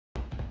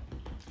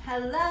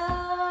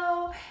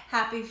Hello!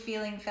 Happy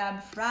Feeling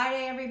Fab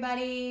Friday,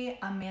 everybody.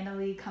 I'm Amanda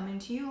Lee coming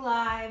to you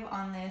live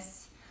on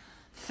this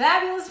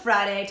fabulous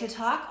Friday to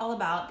talk all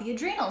about the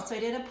adrenals. So I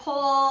did a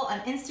poll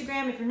on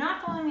Instagram. If you're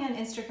not following me on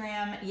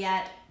Instagram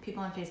yet,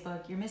 people on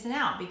Facebook, you're missing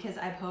out because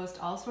I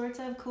post all sorts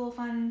of cool,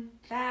 fun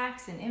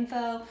facts and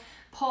info,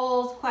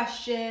 polls,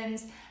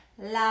 questions,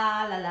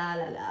 la, la, la,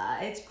 la, la.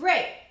 It's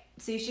great.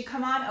 So you should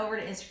come on over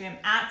to Instagram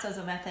at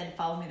Sozo Method.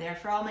 Follow me there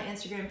for all my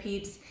Instagram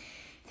peeps.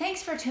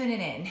 Thanks for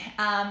tuning in.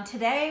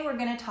 Today we're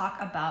going to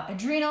talk about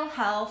adrenal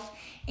health,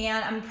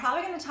 and I'm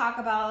probably going to talk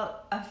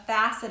about a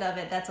facet of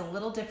it that's a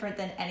little different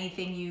than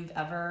anything you've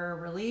ever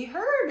really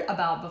heard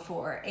about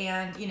before.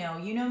 And you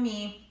know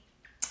me,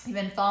 you've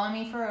been following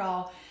me for it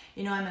all.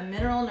 You know, I'm a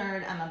mineral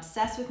nerd. I'm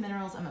obsessed with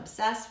minerals. I'm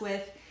obsessed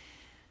with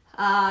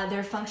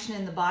their function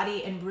in the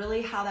body and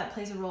really how that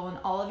plays a role in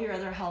all of your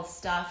other health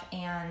stuff,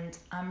 and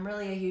I'm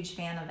really a huge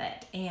fan of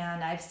it.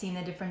 And I've seen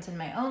the difference in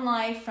my own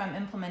life from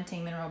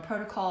implementing mineral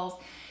protocols,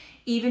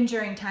 even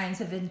during times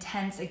of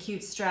intense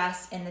acute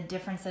stress, and the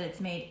difference that it's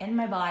made in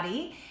my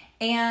body.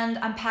 And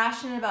I'm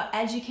passionate about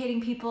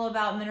educating people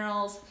about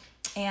minerals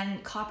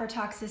and copper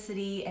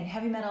toxicity and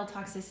heavy metal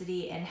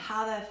toxicity and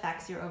how that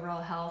affects your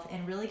overall health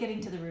and really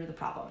getting to the root of the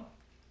problem.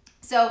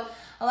 So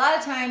a lot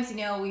of times, you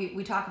know,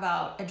 we talk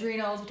about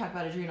adrenals, we talk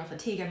about adrenal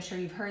fatigue. I'm sure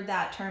you've heard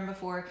that term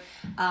before.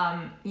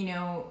 You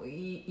know,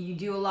 you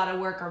do a lot of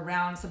work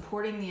around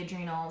supporting the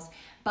adrenals,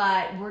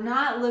 but we're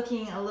not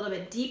looking a little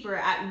bit deeper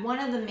at one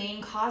of the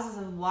main causes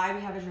of why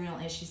we have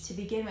adrenal issues to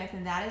begin with,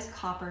 and that is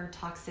copper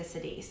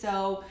toxicity.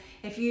 So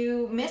if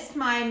you missed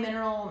my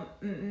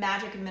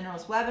Magic of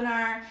Minerals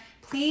webinar,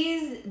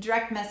 please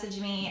direct message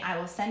me. I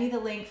will send you the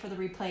link for the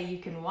replay. You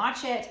can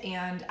watch it,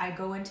 and I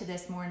go into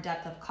this more in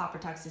depth of copper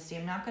toxicity.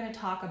 I'm not going to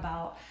talk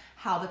about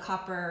how the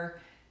copper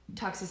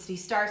toxicity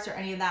starts or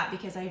any of that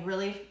because I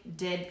really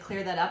did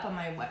clear that up on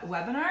my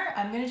webinar.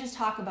 I'm going to just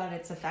talk about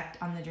its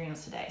effect on the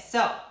adrenals today.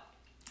 So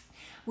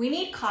we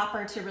need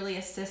copper to really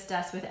assist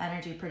us with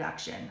energy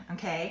production,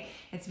 okay?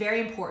 It's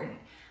very important.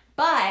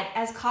 But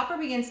as copper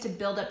begins to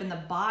build up in the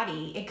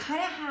body, it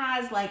kind of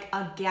has like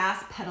a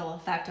gas pedal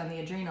effect on the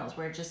adrenals,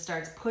 where it just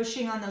starts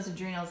pushing on those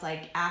adrenals,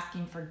 like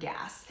asking for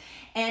gas.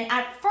 And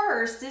at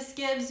first, this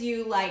gives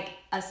you like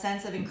a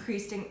sense of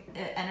increased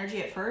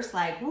energy at first,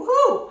 like,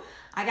 woohoo,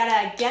 I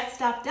gotta get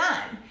stuff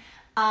done.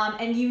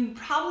 And you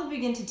probably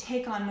begin to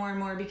take on more and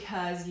more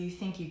because you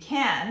think you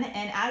can.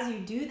 And as you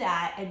do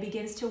that, it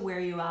begins to wear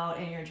you out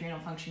in your adrenal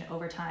function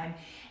over time.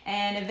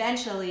 And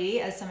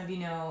eventually, as some of you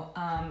know,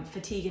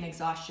 fatigue and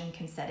exhaustion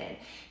can set in.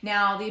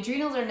 Now, the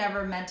adrenals are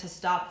never meant to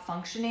stop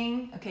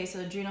functioning. Okay, so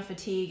adrenal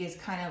fatigue is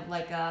kind of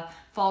like a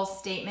false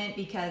statement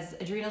because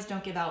adrenals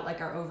don't give out like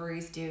our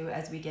ovaries do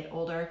as we get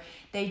older.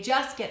 They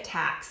just get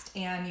taxed,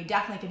 and you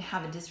definitely can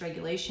have a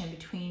dysregulation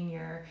between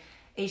your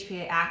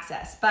HPA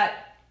axis. But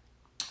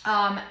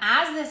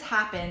as this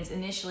happens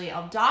initially,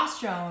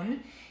 aldosterone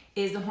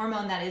is the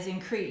hormone that is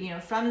increased, you know,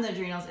 from the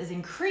adrenals is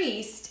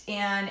increased,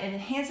 and it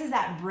enhances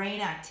that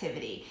brain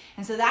activity.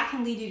 And so that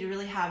can lead you to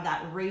really have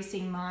that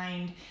racing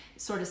mind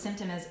sort of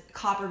symptom as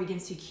copper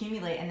begins to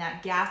accumulate and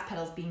that gas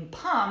pedal is being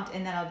pumped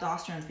and that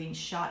aldosterone is being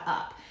shot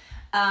up.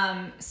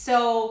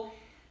 So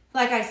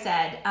like I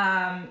said,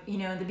 you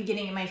know, in the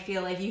beginning it might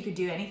feel like you could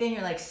do anything.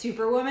 You're like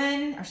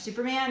Superwoman or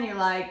Superman. You're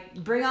like,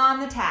 bring on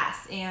the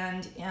task.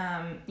 And,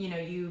 you know,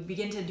 you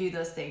begin to do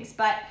those things.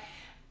 But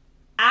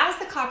as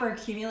the copper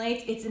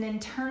accumulates, it's an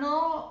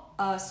internal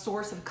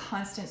source of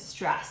constant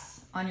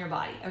stress on your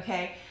body,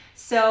 okay?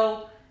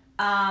 So,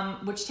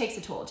 which takes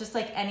a toll, just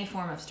like any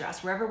form of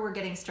stress. Wherever we're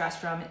getting stress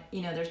from,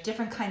 you know, there's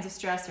different kinds of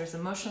stress. There's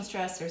emotional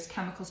stress, there's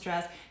chemical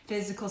stress,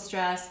 physical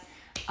stress,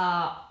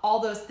 all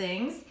those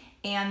things.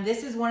 And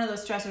this is one of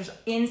those stressors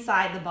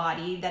inside the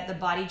body that the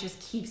body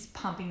just keeps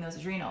pumping those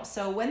adrenals.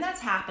 So when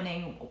that's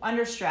happening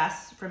under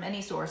stress from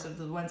any source of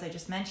the ones I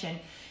just mentioned,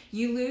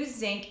 you lose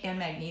zinc and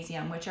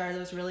magnesium, which are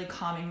those really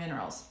calming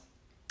minerals.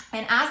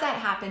 And as that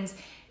happens,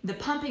 the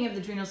pumping of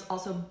the adrenals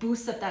also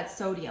boosts up that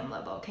sodium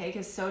level, okay?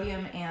 Because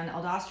sodium and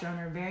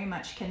aldosterone are very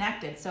much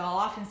connected. So I'll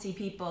often see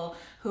people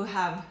who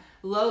have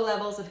low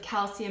levels of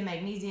calcium,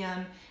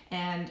 magnesium,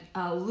 and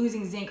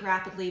losing zinc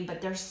rapidly, but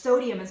their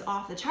sodium is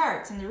off the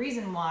charts. And the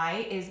reason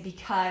why is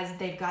because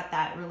they've got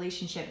that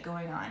relationship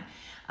going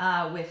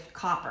on with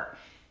copper.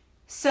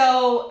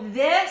 So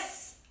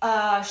this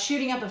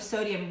shooting up of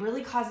sodium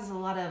really causes a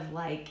lot of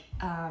like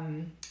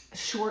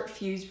short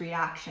fuse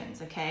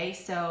reactions, okay?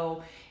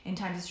 So in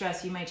times of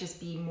stress, you might just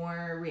be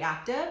more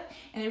reactive.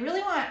 And I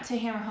really want to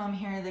hammer home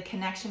here the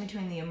connection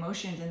between the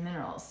emotions and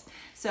minerals.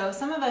 So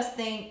some of us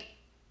think,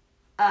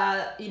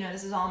 you know,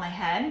 this is all in my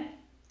head.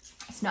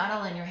 It's not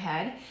all in your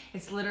head.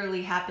 It's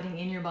literally happening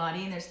in your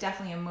body, and there's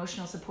definitely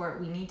emotional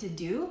support we need to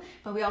do,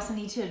 but we also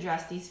need to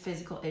address these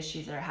physical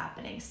issues that are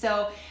happening.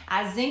 So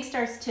as zinc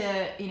starts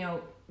to, you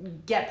know,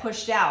 get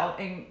pushed out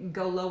and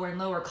go lower and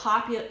lower,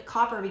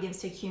 copper begins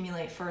to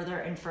accumulate further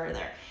and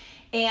further.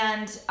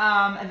 And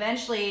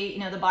eventually,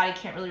 the body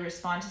can't really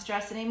respond to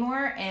stress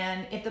anymore.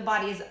 And if the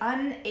body is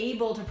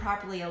unable to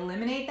properly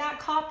eliminate that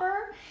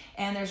copper,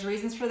 and there's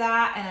reasons for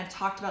that, and I've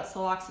talked about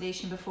slow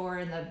oxidation before,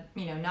 and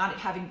not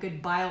having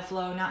good bile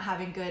flow, not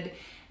having good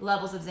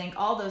levels of zinc,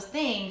 all those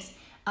things,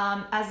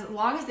 as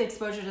long as the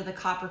exposure to the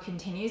copper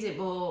continues, it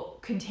will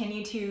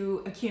continue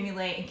to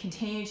accumulate and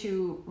continue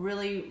to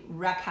really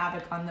wreak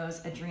havoc on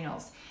those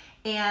adrenals.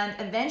 And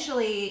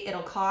eventually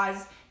it'll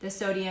cause the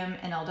sodium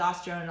and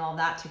aldosterone and all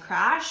that to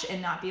crash and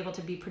not be able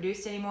to be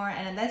produced anymore.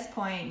 And at this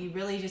point, you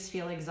really just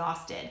feel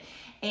exhausted.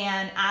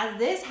 And as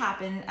this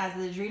happens, as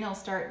the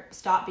adrenals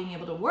stop being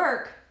able to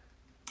work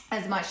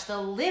as much, the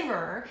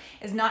liver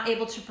is not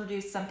able to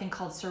produce something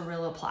called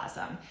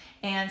ceruloplasmin.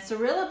 And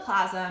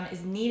ceruloplasmin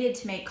is needed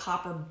to make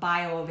copper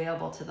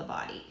bioavailable to the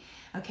body.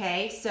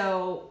 Okay,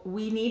 so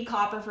we need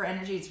copper for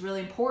energy. It's really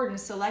important.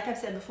 So like I've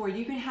said before,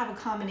 you can have a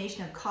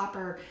combination of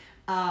copper,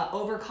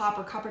 over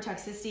copper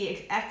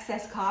toxicity,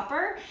 excess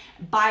copper,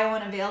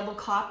 biounavailable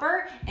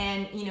copper,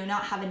 and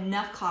not have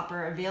enough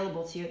copper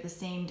available to you at the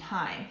same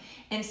time.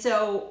 And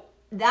so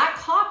that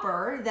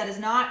copper that is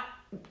not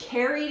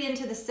carried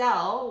into the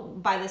cell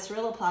by the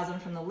ceruloplasmin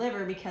from the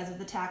liver because of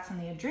the tax on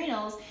the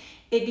adrenals,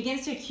 it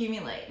begins to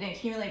accumulate, and it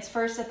accumulates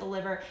first at the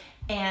liver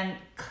and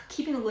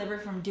keeping the liver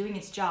from doing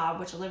its job,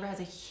 which the liver has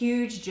a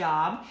huge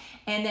job,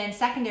 and then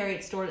secondary,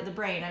 it's stored at the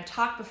brain. I've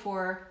talked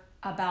before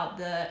about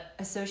the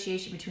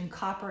association between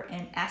copper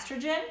and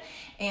estrogen,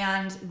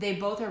 and they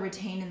both are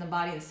retained in the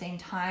body at the same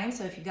time.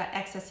 So if you've got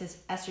excess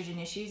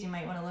estrogen issues, you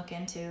might want to look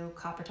into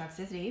copper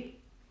toxicity.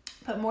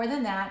 But more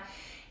than that,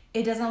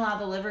 it doesn't allow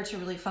the liver to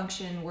really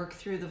function and work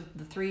through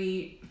the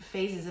 3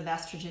 phases of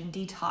estrogen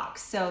detox.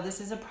 So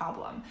this is a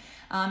problem.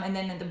 And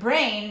then in the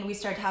brain, we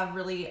start to have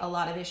really a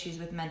lot of issues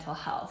with mental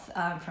health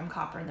from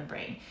copper in the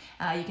brain.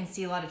 You can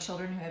see a lot of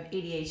children who have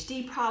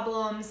ADHD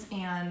problems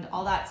and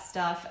all that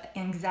stuff,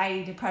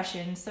 anxiety,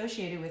 depression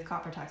associated with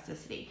copper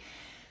toxicity.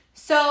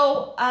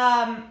 So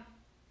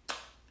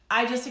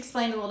I just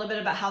explained a little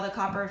bit about how the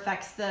copper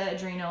affects the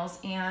adrenals,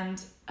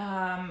 and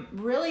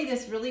really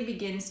this really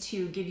begins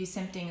to give you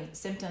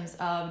symptoms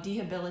of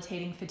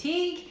debilitating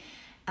fatigue,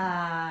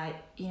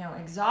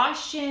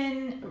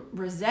 exhaustion,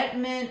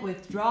 resentment,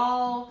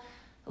 withdrawal,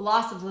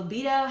 loss of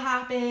libido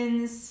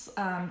happens,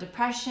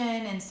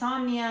 depression,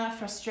 insomnia,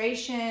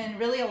 frustration,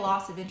 really a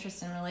loss of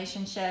interest in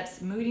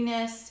relationships,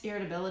 moodiness,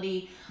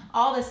 irritability,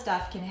 all this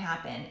stuff can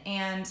happen.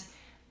 And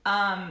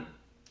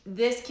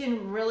this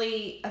can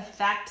really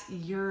affect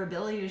your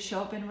ability to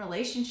show up in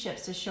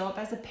relationships, to show up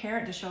as a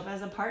parent, to show up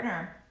as a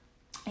partner.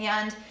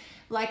 And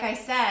like I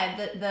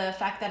said, the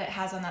fact that it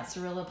has on that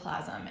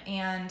ceruloplasmin.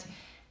 And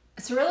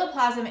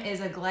ceruloplasmin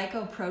is a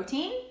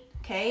glycoprotein,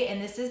 okay?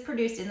 And this is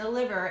produced in the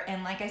liver.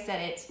 And like I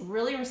said, it's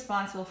really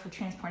responsible for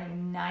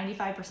transporting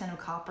 95% of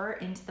copper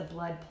into the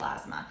blood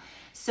plasma.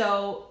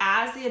 So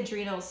as the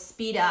adrenals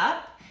speed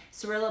up,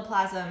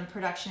 ceruloplasmin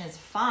production is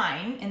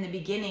fine in the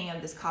beginning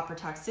of this copper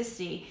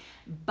toxicity,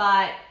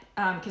 but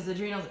because the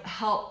adrenals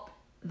help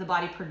the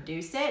body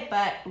produce it,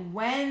 but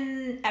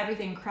when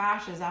everything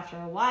crashes after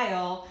a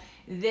while,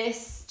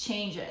 this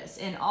changes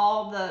and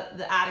all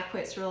the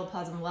adequate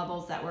ceruloplasmin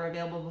levels that were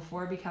available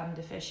before become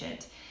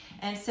deficient.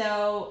 And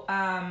so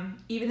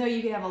even though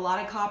you can have a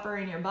lot of copper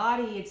in your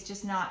body, it's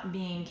just not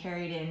being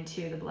carried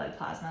into the blood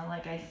plasma,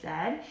 like I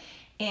said.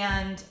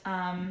 And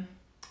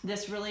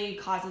this really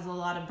causes a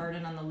lot of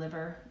burden on the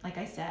liver, like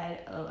I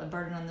said, a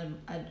burden on the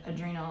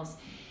adrenals.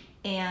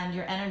 And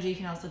your energy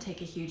can also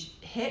take a huge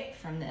hit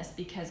from this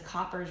because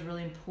copper is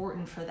really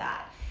important for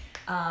that.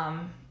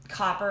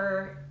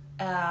 Copper,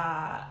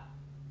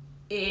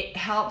 it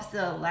helps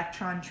the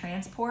electron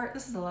transport.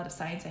 This is a lot of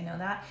science, I know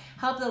that.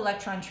 Help the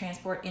electron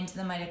transport into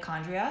the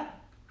mitochondria.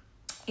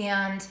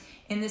 And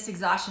in this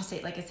exhaustion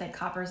state, like I said,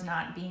 copper is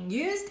not being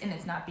used and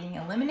it's not being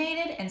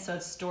eliminated. And so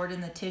it's stored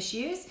in the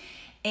tissues.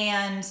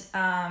 And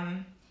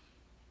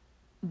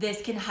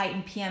this can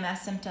heighten PMS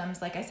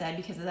symptoms, like I said,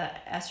 because of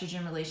that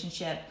estrogen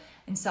relationship.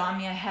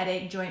 Insomnia,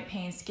 headache, joint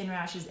pain, skin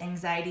rashes,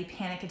 anxiety,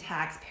 panic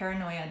attacks,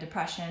 paranoia,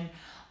 depression,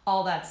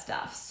 all that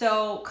stuff.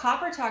 So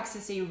copper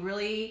toxicity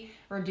really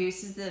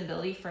reduces the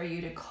ability for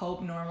you to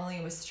cope normally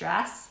with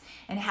stress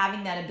and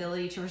having that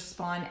ability to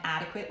respond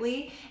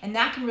adequately. And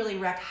that can really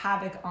wreak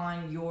havoc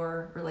on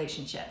your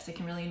relationships. It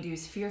can really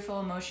induce fearful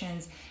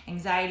emotions,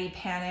 anxiety,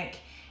 panic.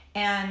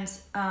 And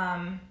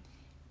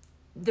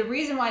the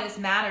reason why this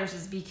matters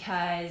is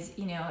because,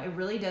 it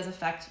really does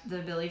affect the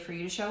ability for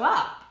you to show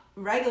up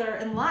regular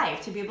in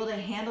life, to be able to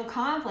handle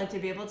conflict, to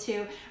be able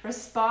to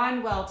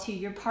respond well to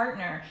your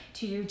partner,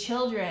 to your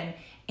children,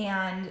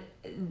 and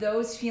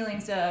those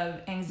feelings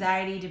of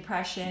anxiety,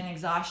 depression,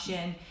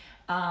 exhaustion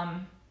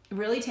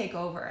really take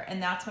over.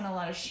 And that's when a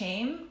lot of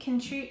shame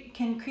can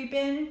creep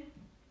in.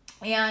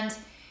 And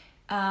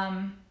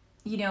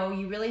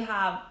you really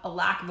have a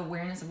lack of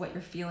awareness of what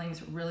your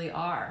feelings really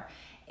are.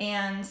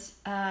 And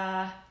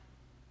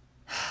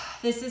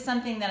this is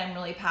something that I'm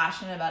really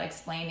passionate about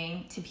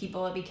explaining to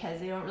people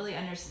because they don't really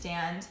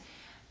understand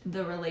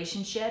the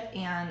relationship,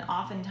 and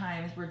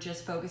oftentimes we're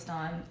just focused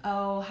on,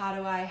 oh, how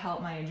do I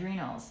help my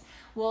adrenals?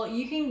 Well,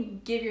 you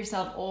can give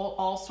yourself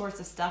all sorts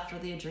of stuff for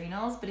the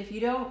adrenals, but if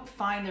you don't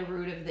find the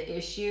root of the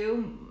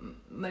issue,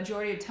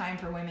 majority of time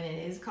for women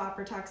it is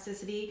copper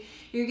toxicity,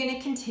 you're going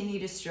to continue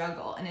to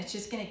struggle, and it's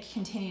just going to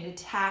continue to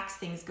tax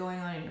things going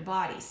on in your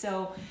body.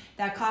 So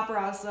that copper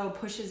also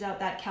pushes out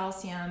that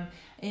calcium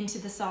into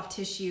the soft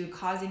tissue,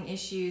 causing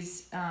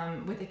issues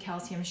with the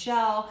calcium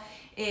shell.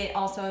 It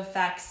also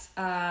affects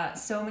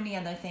so many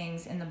other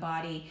things in the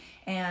body,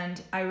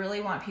 and I really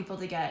want people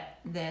to get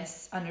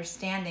this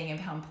understanding of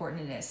how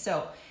important it is.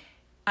 So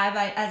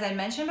as I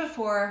mentioned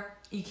before,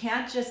 you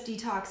can't just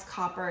detox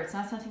copper. It's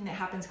not something that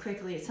happens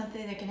quickly. It's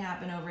something that can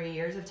happen over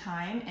years of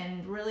time,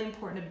 and really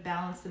important to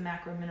balance the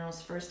macro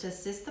minerals first to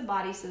assist the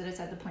body so that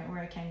it's at the point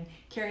where it can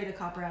carry the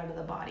copper out of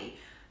the body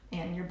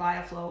and your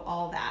bioflow,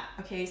 all that.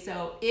 Okay,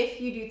 so if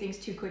you do things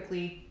too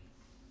quickly,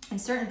 and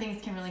certain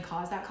things can really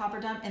cause that copper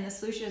dump, and the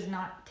solution is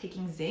not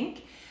taking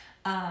zinc.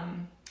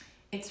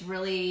 It's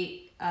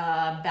really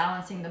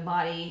balancing the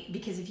body,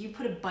 because if you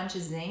put a bunch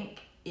of zinc,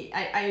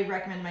 I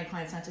recommend my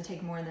clients not to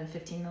take more than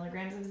 15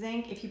 milligrams of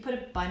zinc. If you put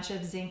a bunch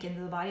of zinc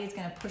into the body, it's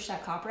going to push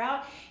that copper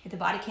out. If the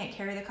body can't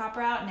carry the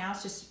copper out, now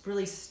it's just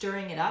really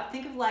stirring it up.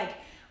 Think of like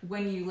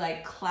when you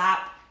like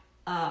clap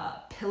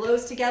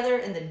pillows together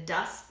and the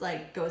dust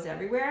like goes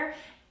everywhere,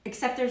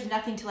 except there's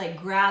nothing to like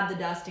grab the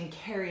dust and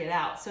carry it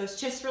out. So it's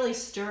just really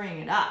stirring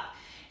it up.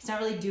 It's not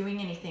really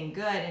doing anything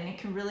good, and it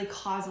can really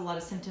cause a lot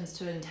of symptoms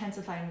to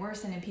intensify and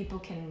worsen, and people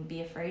can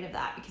be afraid of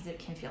that because it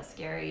can feel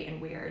scary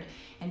and weird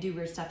and do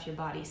weird stuff to your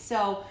body.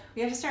 So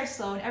we have to start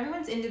slow, and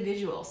everyone's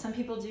individual. Some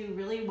people do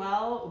really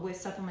well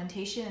with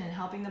supplementation and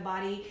helping the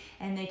body,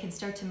 and they can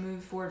start to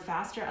move forward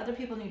faster. Other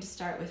people need to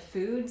start with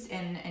foods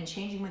and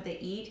changing what they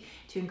eat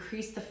to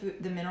increase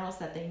the minerals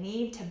that they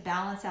need to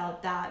balance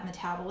out that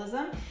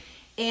metabolism.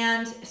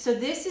 And so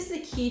this is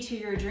the key to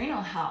your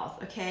adrenal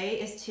health, okay,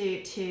 is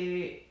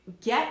to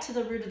get to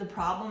the root of the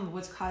problem of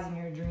what's causing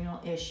your adrenal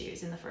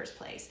issues in the first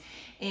place.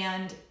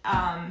 And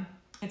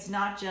it's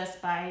not just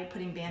by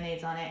putting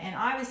Band-Aids on it. And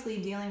obviously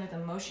dealing with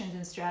emotions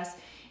and stress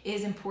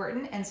is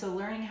important. And so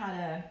learning how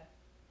to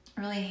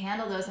really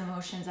handle those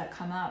emotions that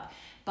come up.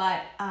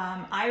 But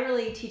I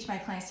really teach my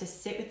clients to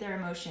sit with their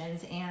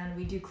emotions, and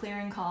we do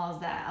clearing calls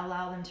that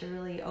allow them to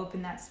really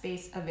open that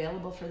space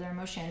available for their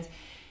emotions,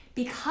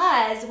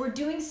 because we're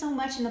doing so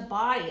much in the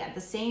body at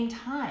the same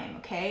time,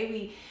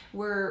 okay?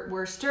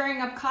 We're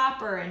stirring up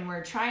copper, and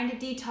we're trying to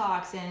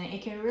detox, and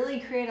it can really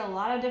create a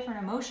lot of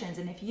different emotions.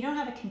 And if you don't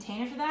have a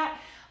container for that,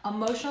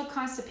 emotional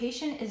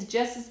constipation is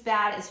just as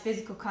bad as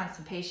physical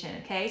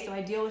constipation, okay? So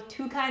I deal with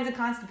two kinds of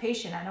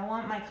constipation. I don't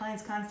want my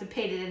clients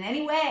constipated in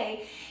any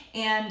way,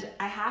 and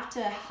I have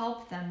to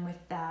help them with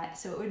that.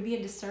 So it would be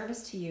a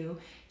disservice to you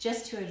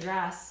just to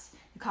address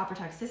the copper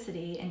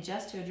toxicity, and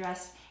just to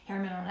address hair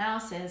mineral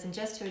analysis, and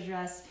just to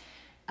address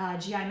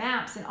GI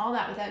maps and all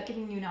that, without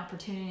giving you an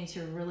opportunity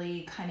to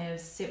really kind of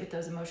sit with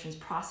those emotions,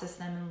 process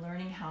them, and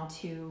learning how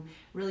to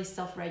really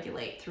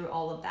self-regulate through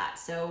all of that.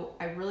 So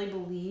I really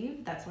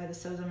believe that's why the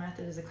SOZO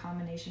method is a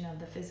combination of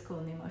the physical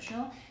and the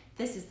emotional.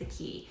 This is the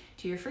key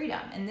to your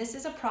freedom. And this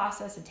is a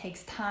process. It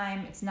takes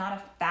time. It's not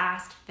a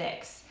fast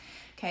fix.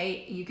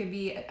 Okay, you could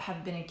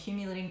have been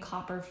accumulating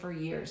copper for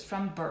years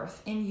from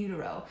birth in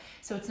utero.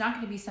 So it's not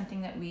going to be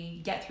something that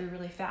we get through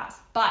really fast,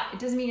 but it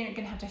doesn't mean you're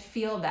going to have to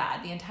feel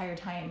bad the entire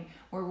time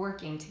we're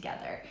working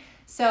together.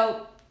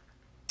 So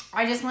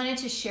I just wanted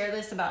to share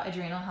this about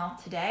adrenal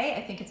health today.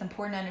 I think it's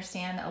important to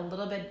understand a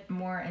little bit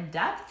more in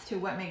depth to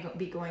what may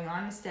be going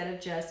on, instead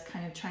of just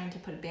kind of trying to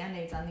put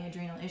Band-Aids on the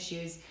adrenal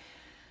issues,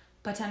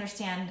 but to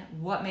understand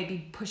what may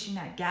be pushing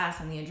that gas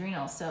on the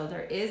adrenals. So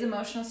there is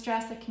emotional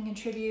stress that can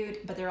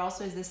contribute, but there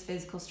also is this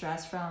physical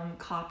stress from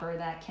copper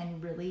that can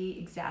really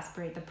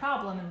exacerbate the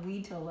problem and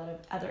lead to a lot of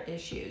other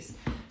issues.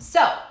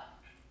 So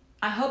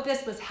I hope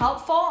this was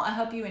helpful. I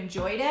hope you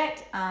enjoyed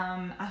it.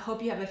 I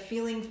hope you have a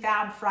Feeling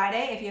Fab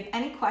Friday. If you have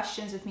any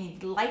questions with me,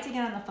 if you'd like to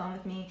get on the phone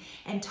with me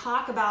and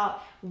talk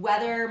about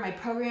whether my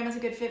program is a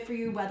good fit for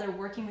you, whether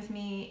working with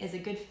me is a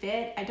good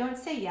fit. I don't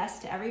say yes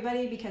to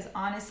everybody, because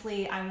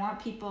honestly, I want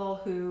people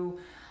who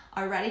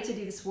are ready to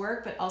do this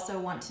work, but also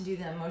want to do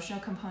the emotional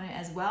component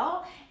as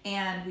well.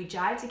 And we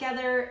jive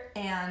together,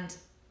 and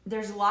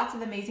there's lots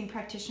of amazing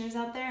practitioners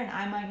out there, and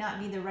I might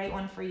not be the right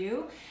one for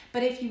you.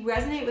 But if you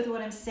resonate with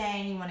what I'm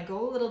saying, you want to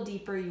go a little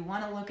deeper, you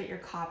want to look at your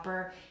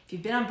copper. If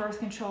you've been on birth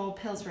control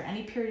pills for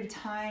any period of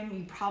time,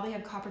 you probably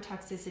have copper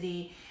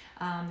toxicity.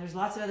 There's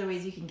lots of other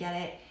ways you can get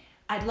it.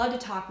 I'd love to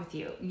talk with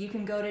you. You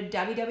can go to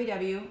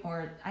www,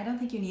 or I don't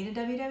think you need a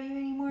www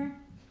anymore.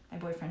 My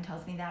boyfriend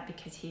tells me that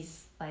because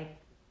he's like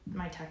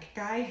my tech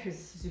guy who's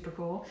super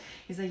cool.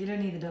 He's like, you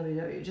don't need the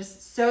www,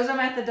 just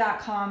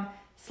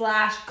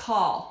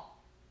sozomethod.com/call.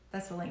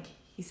 That's the link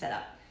he set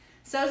up.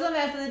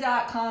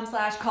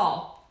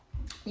 sozomethod.com/call.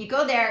 You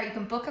go there, you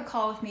can book a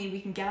call with me, we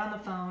can get on the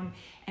phone,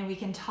 and we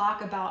can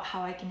talk about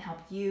how I can help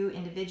you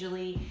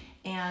individually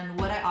and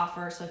what I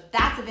offer. So if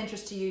that's of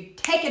interest to you,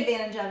 take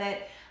advantage of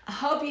it. I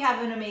hope you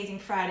have an amazing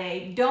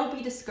Friday. Don't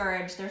be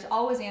discouraged. There's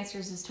always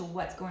answers as to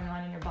what's going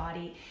on in your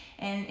body.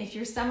 And if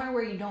you're somewhere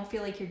where you don't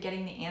feel like you're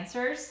getting the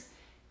answers,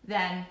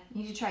 then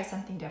you need to try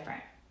something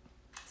different.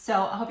 So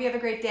I hope you have a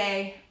great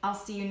day. I'll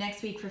see you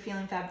next week for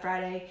Feeling Fab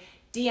Friday.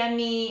 DM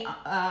me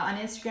on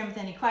Instagram with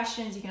any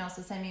questions. You can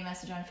also send me a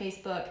message on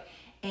Facebook.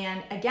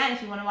 And again,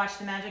 if you want to watch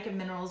the Magic of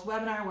Minerals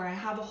webinar where I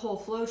have a whole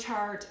flow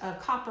chart of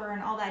copper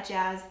and all that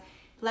jazz,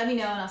 let me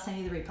know and I'll send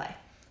you the replay.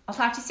 I'll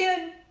talk to you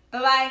soon.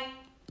 Bye-bye.